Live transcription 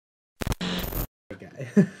guy.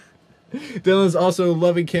 Dylan's also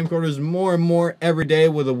loving camcorders more and more every day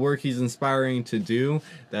with the work he's inspiring to do.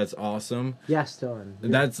 That's awesome. Yes, Dylan.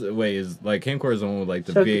 That's is like camcorders the one with like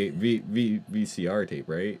the VCR tape,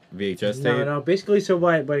 right? VHS tape. No. Basically, so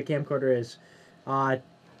what a camcorder is,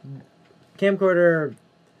 camcorder.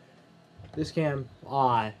 This cam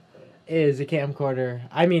is a camcorder.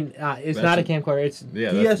 I mean, it's not a camcorder. It's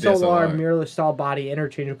DSLR mirrorless style body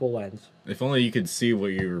interchangeable lens. If only you could see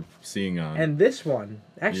what you're seeing on. And this one,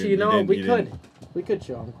 actually, we could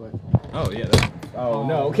show them quick. Oh yeah.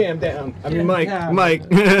 No, cam down. I mean, Mike. Mike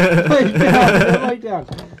down.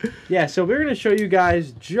 Yeah, so we're gonna show you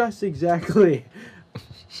guys just exactly.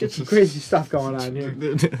 Get some crazy stuff going on here.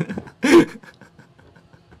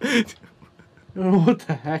 I don't know what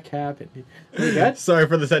the heck happened. Sorry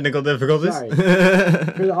for the technical difficulties. Sorry.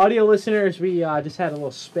 For the audio listeners, we just had a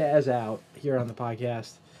little spaz out here on the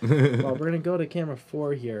podcast. Well, we're going to go to camera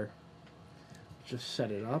 4 here. Just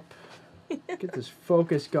set it up. Get this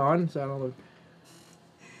focus going so I don't look...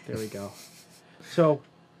 There we go. So...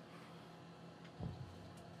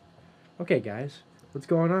 Okay, guys. What's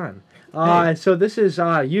going on? Hey. So this is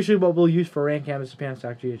usually what we'll use for RAM cam is the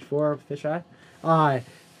Panasonic GH4 fisheye.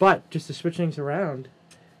 But just to switch things around,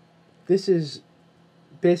 this is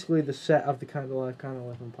basically the set of the Kind of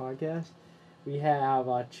Livin podcast. We have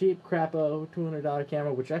a cheap crapo $200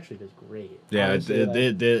 camera, which actually does great. Yeah, it's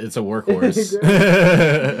a workhorse.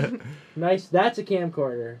 Nice. That's a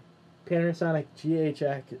camcorder. Panasonic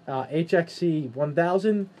HXC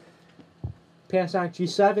 1000. Panasonic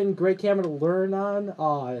G7. Great camera to learn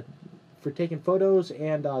on for taking photos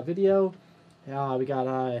and video. We got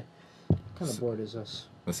what kind of board is this?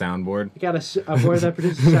 A soundboard. We got a board that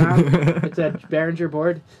produces sound. It's a Behringer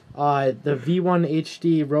board. The V1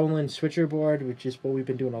 HD Roland switcher board, which is what we've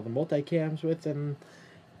been doing all the multicams with, and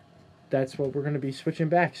that's what we're going to be switching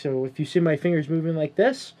back. So if you see my fingers moving like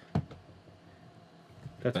this,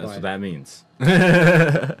 that's what that means.